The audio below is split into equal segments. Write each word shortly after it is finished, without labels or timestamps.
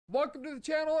Welcome to the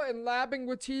channel and Labbing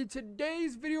with T.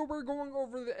 Today's video we're going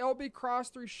over the LB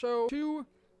Cross 3 show 2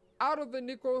 out of the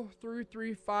nickel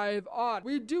 335 odd.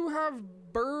 We do have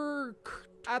Burke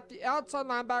at the outside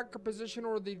linebacker position,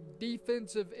 or the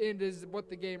defensive end is what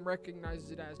the game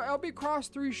recognizes it as. LB Cross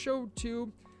 3 show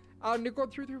 2 out of nickel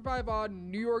 335 odd,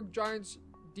 New York Giants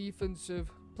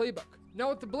defensive playbook.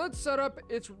 Now with the blitz setup,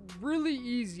 it's really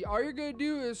easy. All you're gonna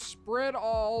do is spread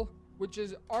all, which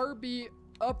is RB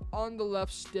up on the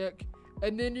left stick,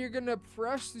 and then you're gonna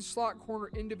press the slot corner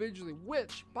individually,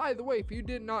 which, by the way, if you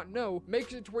did not know,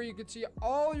 makes it to where you could see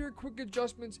all your quick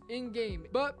adjustments in game.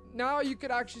 But now you could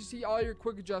actually see all your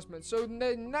quick adjustments. So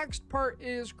the next part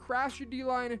is crash your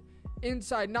D-line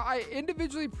inside. Now I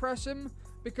individually press him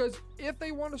because if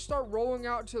they want to start rolling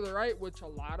out to the right, which a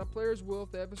lot of players will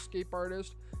if they have escape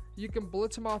artist, you can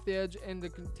blitz him off the edge, and the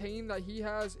contain that he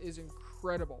has is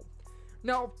incredible.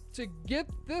 Now, to get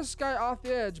this guy off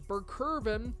the edge, curve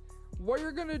him, what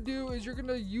you're going to do is you're going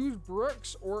to use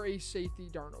Brooks or a safety,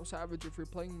 Darnell Savage if you're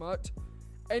playing Mutt,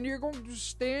 and you're going to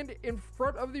stand in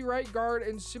front of the right guard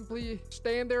and simply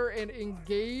stand there and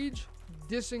engage,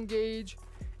 disengage.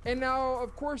 And now,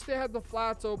 of course, they had the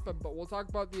flats open, but we'll talk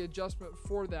about the adjustment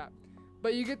for that.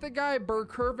 But you get the guy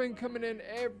curving coming in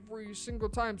every single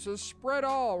time. So spread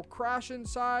all, crash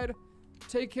inside,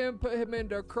 take him, put him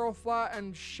into a curl flat,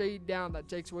 and shade down. That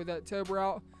takes away that tib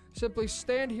route. Simply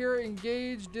stand here,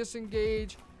 engage,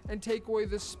 disengage, and take away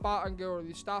this spot and go, or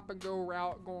the stop and go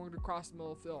route going across the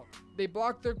middle of the field. They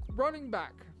block the running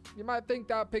back. You might think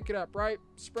that pick it up, right?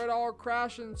 Spread all,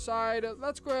 crash inside.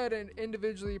 Let's go ahead and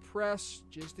individually press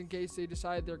just in case they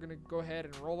decide they're going to go ahead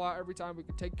and roll out every time. We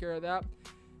can take care of that.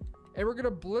 And we're going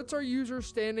to blitz our user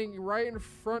standing right in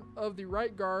front of the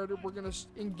right guard. We're going to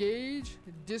engage,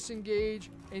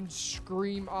 disengage, and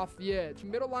scream off the edge.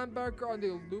 Middle linebacker on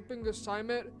the looping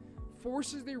assignment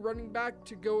forces the running back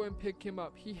to go and pick him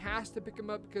up. He has to pick him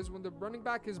up because when the running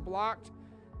back is blocked,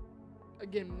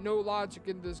 again, no logic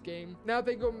in this game. Now, if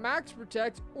they go max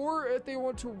protect, or if they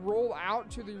want to roll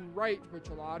out to the right, which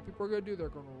a lot of people are going to do, they're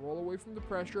going to roll away from the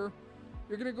pressure.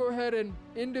 You're going to go ahead and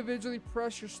individually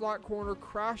press your slot corner,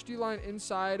 crash D-line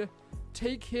inside,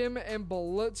 take him and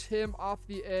blitz him off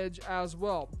the edge as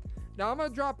well. Now I'm going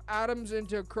to drop Adams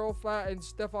into a curl flat and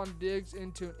Stephon Diggs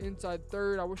into an inside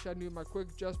third. I wish I knew my quick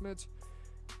adjustments,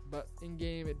 but in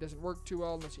game it doesn't work too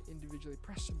well unless you individually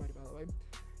press somebody, by the way.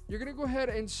 You're going to go ahead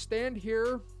and stand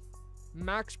here,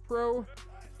 max pro,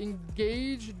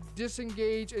 engage,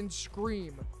 disengage, and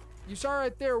scream. You saw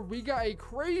right there, we got a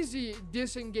crazy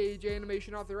disengage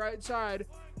animation off the right side.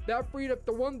 That freed up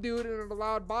the one dude, and it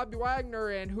allowed Bobby Wagner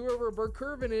and whoever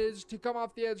Burkervin is to come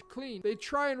off the edge clean. They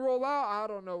try and roll out. I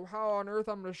don't know how on earth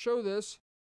I'm going to show this.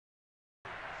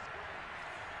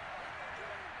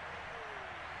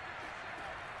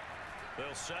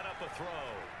 They'll set up a throw.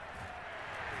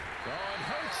 Oh, and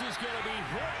Hurts is going to be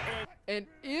hit. And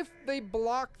if they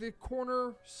block the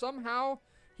corner somehow,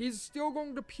 he's still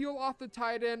going to peel off the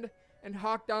tight end and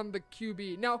hawk down the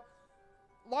QB. Now,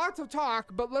 lots of talk,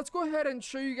 but let's go ahead and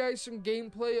show you guys some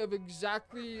gameplay of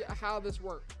exactly how this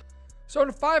works. So in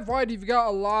a 5 wide, you've got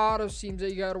a lot of seams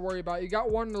that you got to worry about. You got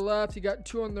one on the left, you got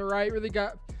 2 on the right, really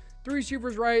got 3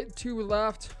 receivers right, 2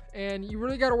 left, and you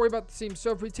really got to worry about the seams. So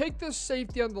if we take this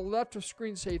safety on the left of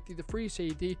screen safety, the free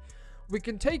safety, we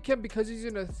can take him because he's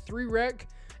in a 3 rec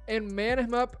and man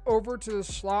him up over to the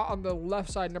slot on the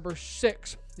left side, number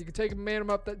 6. You can take him, man him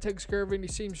up. That takes care of any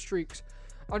seam streaks.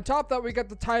 On top of that, we got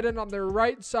the tight end on the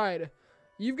right side.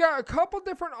 You've got a couple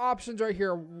different options right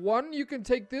here. One, you can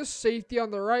take this safety on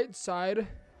the right side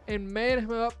and man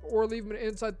him up or leave him an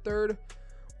inside third,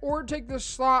 or take the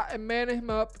slot and man him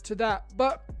up to that.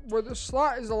 But where the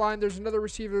slot is aligned, there's another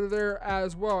receiver there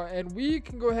as well, and we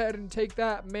can go ahead and take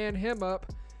that, man him up.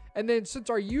 And then since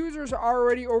our users are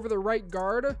already over the right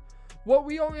guard, what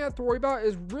we only have to worry about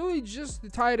is really just the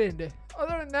tight end.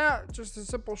 Other than that, just a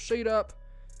simple shade up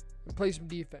and play some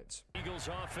defense. Eagles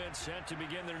offense set to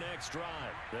begin their next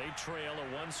drive. They trail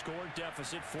a 1-score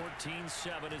deficit,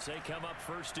 14-7, as they come up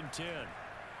 1st and 10.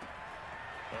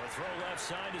 A throw left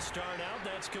side to start out.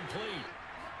 That's complete.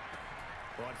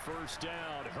 On 1st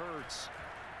down, Hurts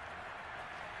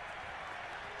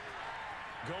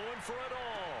going for it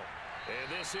all.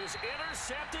 And this is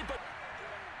intercepted, but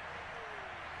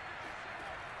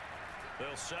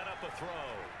they'll set up a throw.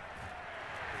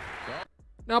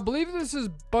 Now, I believe this is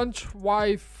bunch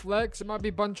Y flex. It might be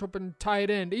bunch open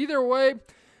tight end. Either way,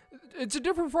 it's a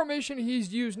different formation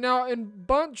he's used. Now, in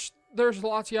bunch, there's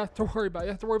lots you have to worry about. You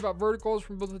have to worry about verticals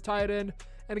from both the tight end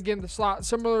and, again, the slot,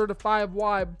 similar to 5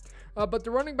 wide. But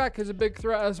the running back is a big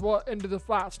threat as well into the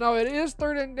flats. Now, it is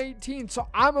 3rd and 18, so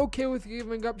I'm okay with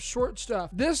giving up short stuff.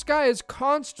 This guy is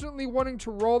constantly wanting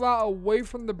to roll out away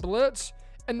from the blitz,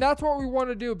 and that's what we want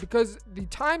to do, because the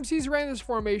times he's ran this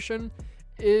formation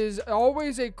is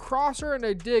always a crosser and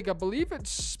a dig. I believe it's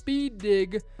speed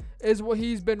dig is what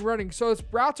he's been running. So his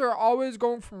routes are always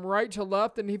going from right to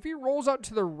left, and if he rolls out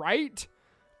to the right,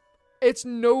 it's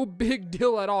no big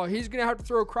deal at all. He's going to have to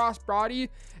throw cross body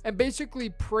and basically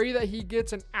pray that he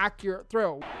gets an accurate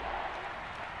throw.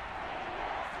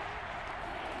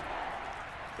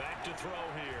 Back to throw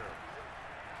here.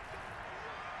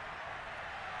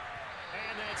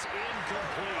 And that's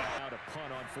incomplete. Out a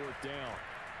punt on 4th down.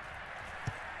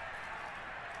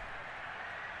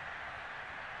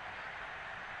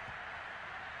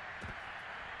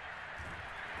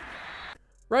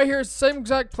 Right here, same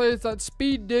exact play as that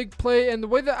speed dig play, and the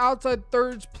way the outside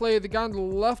thirds play, the guy on the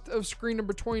left of screen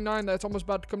number 29 that's almost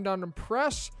about to come down and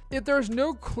press. If there's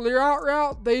no clear out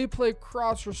route, they play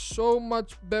crosser so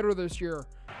much better this year.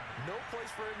 No place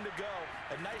for him to go.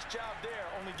 A nice job there,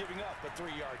 only giving up a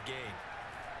 3-yard gain.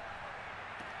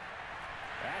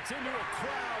 That's into a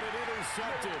crowd and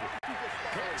intercepted.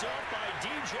 Picked up by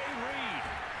DJ Reed.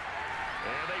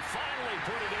 And they finally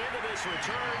put it into this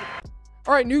return.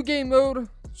 All right, new game mode.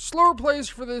 Slower plays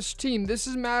for this team. This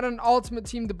is Madden Ultimate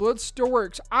Team. The blitz still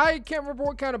works. I can't remember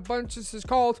what kind of bunch this is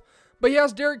called, but he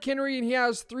has Derrick Henry and he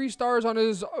has 3 stars on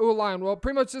his O-line. Well,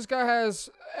 pretty much this guy has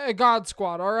a God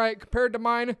squad, all right? Compared to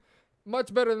mine,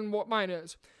 much better than what mine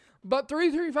is. But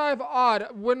 3-3-5 odd.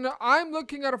 When I'm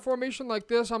looking at a formation like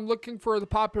this, I'm looking for the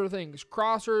popular things.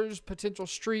 Crossers, potential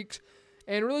streaks,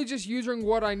 and really just using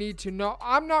what I need to know.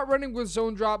 I'm not running with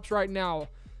zone drops right now.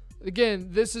 Again,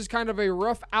 this is kind of a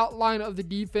rough outline of the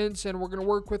defense, and we're going to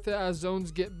work with it as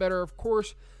zones get better, of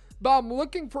course. But I'm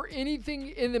looking for anything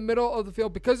in the middle of the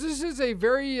field because this is a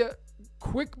very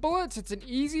quick blitz. It's an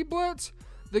easy blitz.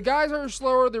 The guys are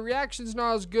slower. The reaction's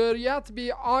not as good. You have to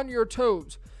be on your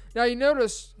toes. Now, you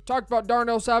notice, I talked about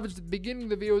Darnell Savage at the beginning of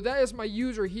the video. That is my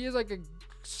user. He is like a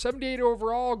 78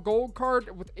 overall gold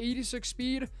card with 86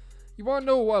 speed. You want to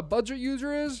know what a budget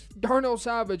user is? Darnell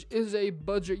Savage is a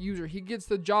budget user. He gets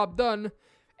the job done,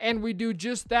 and we do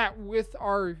just that with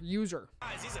our user.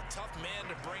 He's a tough man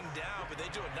to bring down, but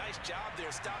they do a nice job there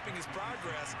stopping his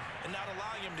progress and not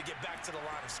allowing him to get back to the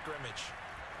line of scrimmage.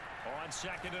 On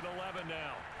 2nd and 11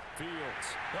 now. Fields.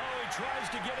 Oh, he tries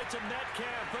to get it to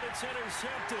Metcalf, but it's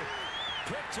intercepted.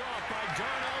 Picked off by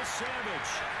Darnell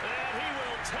Savage. And he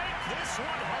will take this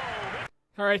one home.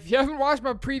 Alright, if you haven't watched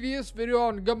my previous video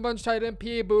on gun bunch tight end,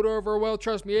 PA boot over, well,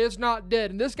 trust me, it's not dead.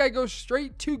 And this guy goes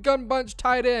straight to gun bunch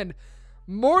tight end.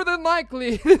 More than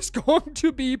likely, it's going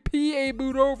to be PA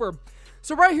boot over.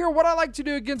 So right here, what I like to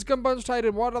do against gun bunch tight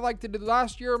end, what I like to do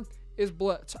last year is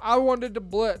blitz. I wanted to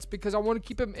blitz because I want to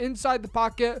keep him inside the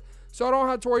pocket so I don't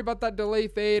have to worry about that delay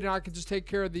fade and I can just take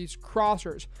care of these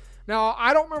crossers. Now,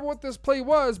 I don't remember what this play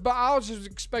was, but I was just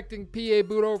expecting PA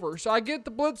boot over. So I get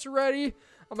the blitz ready.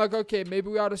 I'm like, okay, maybe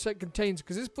we ought to set contains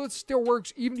because this blitz still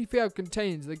works even if you have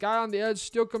contains. The guy on the edge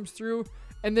still comes through,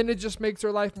 and then it just makes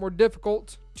their life more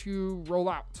difficult to roll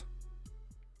out.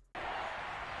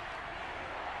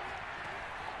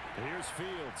 Here's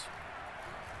Fields.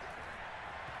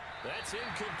 That's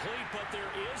incomplete, but there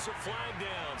is a flag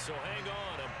down, so hang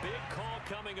on. A big call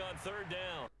coming on 3rd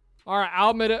down. All right, I'll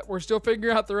admit it. We're still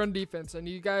figuring out the run defense, and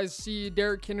you guys see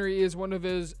Derrick Henry is one of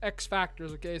his X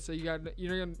factors. Okay, so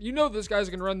you know this guy's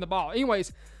gonna run the ball.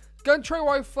 Anyways, gun tray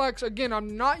wide flex again.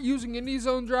 I'm not using any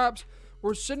zone drops.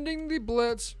 We're sending the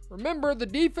blitz. Remember, the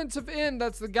defensive end,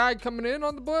 that's the guy coming in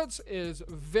on the blitz, is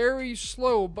very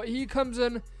slow, but he comes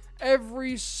in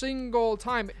every single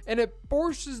time, and it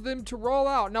forces them to roll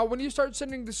out. Now, when you start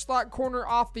sending the slot corner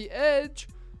off the edge,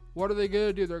 what are they going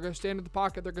to do? They're going to stand in the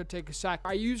pocket. They're going to take a sack.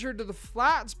 I use her to the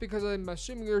flats because I'm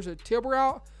assuming there's a tib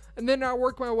route. And then I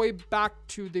work my way back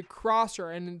to the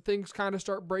crosser. And then things kind of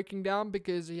start breaking down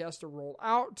because he has to roll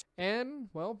out. And,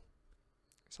 well,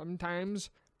 sometimes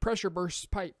pressure bursts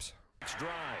pipes.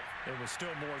 Drive. There was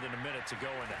still more than a minute to go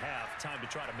in the half. Time to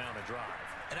try to mount a drive.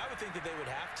 And I would think that they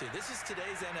would have to. This is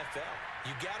today's NFL.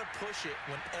 You got to push it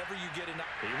whenever you get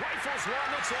enough. He rifles one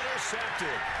that's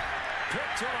intercepted.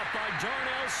 Picked off by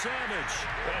Darnell Savage.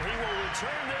 And he will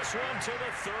return this one to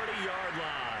the 30-yard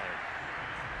line.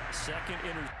 Second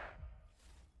interception.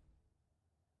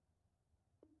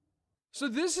 So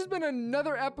this has been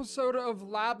another episode of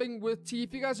Labbing with T.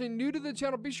 If you guys are new to the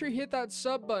channel, be sure you hit that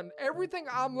sub button. Everything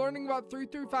I'm learning about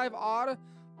 3-5 odd,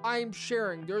 I'm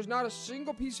sharing. There's not a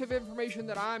single piece of information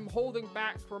that I'm holding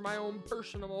back for my own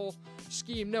personal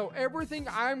scheme. No, everything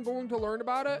I'm going to learn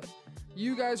about it,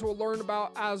 you guys will learn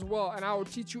about as well. And I will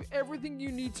teach you everything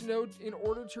you need to know in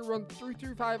order to run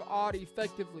 335 odd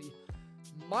effectively.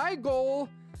 My goal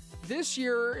this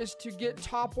year is to get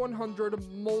top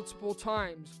 100 multiple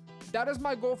times. That is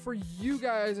my goal for you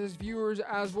guys as viewers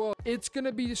as well. It's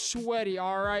gonna be sweaty,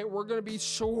 all right? We're gonna be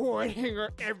sweating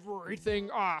everything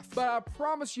off. But I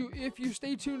promise you, if you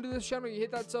stay tuned to this channel, you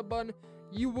hit that sub button,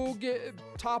 you will get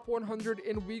top 100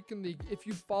 in Weekend League if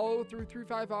you follow through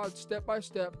 3-5 odds step by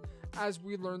step as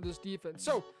we learn this defense.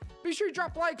 So be sure to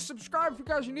drop a like, subscribe if you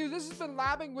guys are new. This has been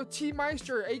Labbing with T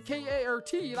Meister, aka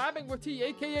Labbing with T,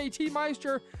 aka T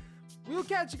Meister. We'll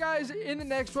catch you guys in the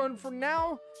next one. For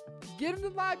now, get into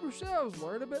the lab yourselves.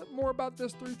 Learn a bit more about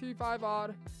this 335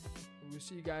 odd. We'll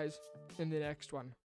see you guys in the next one.